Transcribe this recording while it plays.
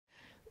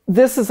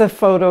This is a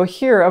photo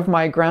here of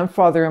my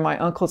grandfather and my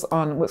uncles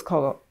on what's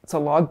called it's a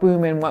log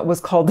boom in what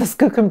was called the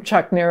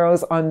Skookumchuck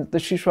Narrows on the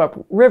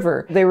Shuswap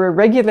River. They were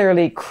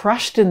regularly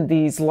crushed in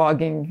these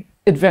logging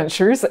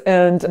adventures,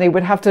 and they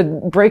would have to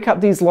break up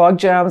these log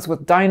jams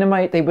with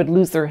dynamite. They would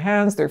lose their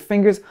hands, their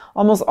fingers.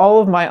 Almost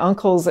all of my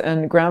uncles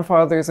and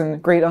grandfathers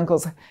and great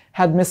uncles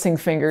had missing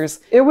fingers.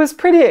 It was a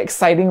pretty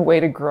exciting way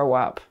to grow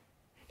up.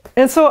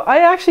 And so I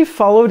actually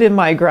followed in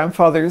my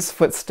grandfather's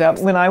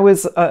footsteps. When I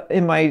was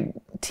in my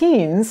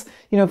teens,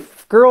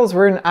 girls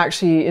weren't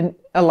actually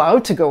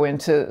allowed to go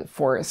into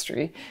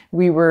forestry.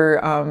 We were,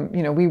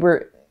 we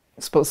were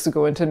supposed to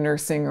go into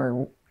nursing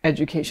or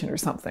education or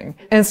something.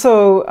 And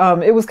so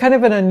it was kind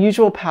of an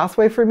unusual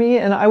pathway for me.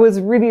 And I was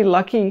really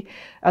lucky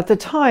at the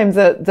time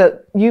that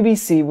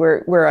UBC,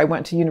 where I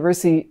went to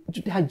university,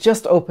 had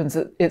just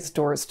opened its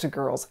doors to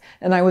girls.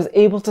 And I was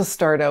able to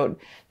start out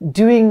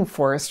doing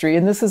forestry.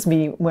 And this is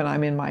me when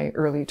I'm in my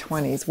early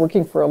 20s,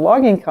 working for a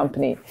logging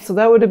company. So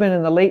that would have been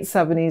in the late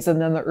 70s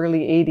and then the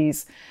early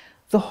 80s.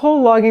 The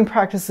whole logging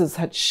practices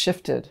had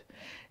shifted.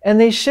 And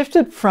they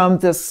shifted from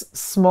this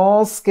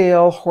small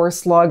scale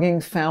horse logging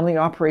family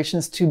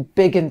operations to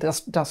big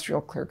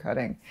industrial clear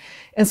cutting.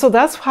 And so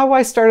that's how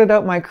I started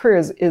out my career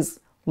is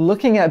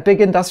looking at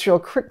big industrial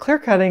clear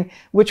cutting,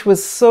 which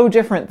was so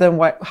different than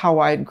how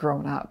I'd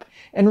grown up.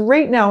 And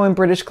right now in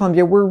British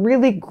Columbia, we're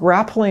really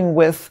grappling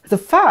with the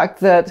fact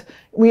that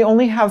we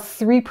only have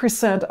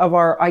 3% of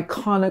our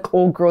iconic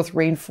old growth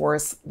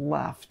rainforests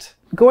left.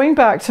 Going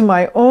back to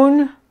my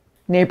own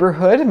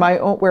neighborhood,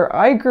 where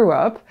I grew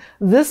up,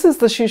 this is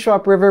the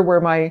Shuswap River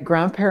where my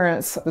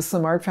grandparents, the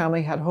Simard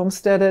family, had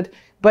homesteaded,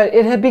 but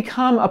it had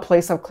become a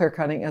place of clear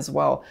cutting as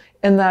well.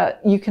 And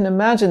that you can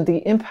imagine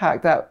the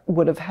impact that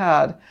would have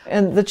had.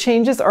 And the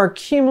changes are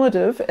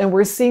cumulative, and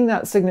we're seeing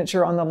that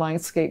signature on the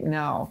landscape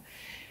now.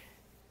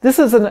 This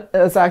is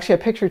actually a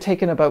picture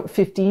taken about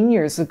 15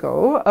 years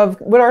ago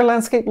of what our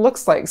landscape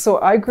looks like.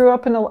 So I grew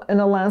up in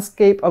a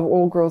landscape of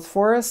old growth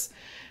forests.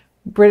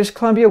 British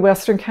Columbia,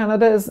 Western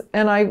Canada,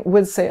 and I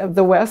would say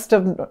the west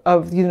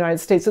of the United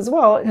States as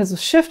well,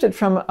 has shifted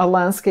from a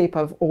landscape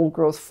of old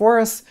growth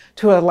forests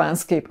to a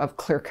landscape of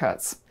clear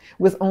cuts,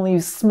 with only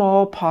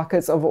small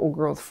pockets of old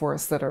growth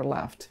forests that are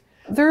left.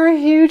 There are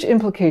huge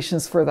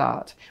implications for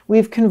that.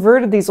 We've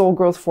converted these old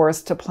growth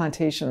forests to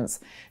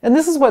plantations. And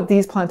this is what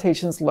these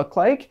plantations look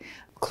like.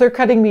 Clear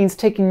cutting means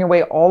taking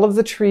away all of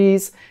the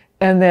trees,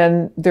 and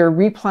then they're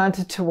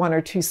replanted to one or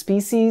two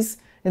species.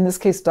 In this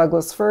case,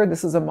 Douglas fir.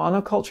 This is a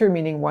monoculture,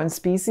 meaning one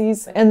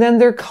species. And then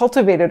they're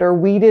cultivated or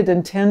weeded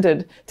and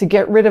tended to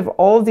get rid of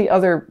all of the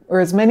other, or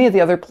as many of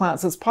the other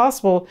plants as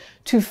possible,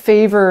 to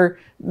favor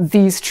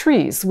these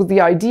trees, with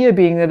the idea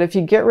being that if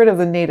you get rid of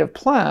the native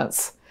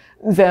plants,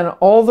 then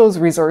all those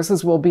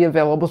resources will be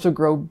available to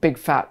grow big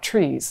fat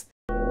trees.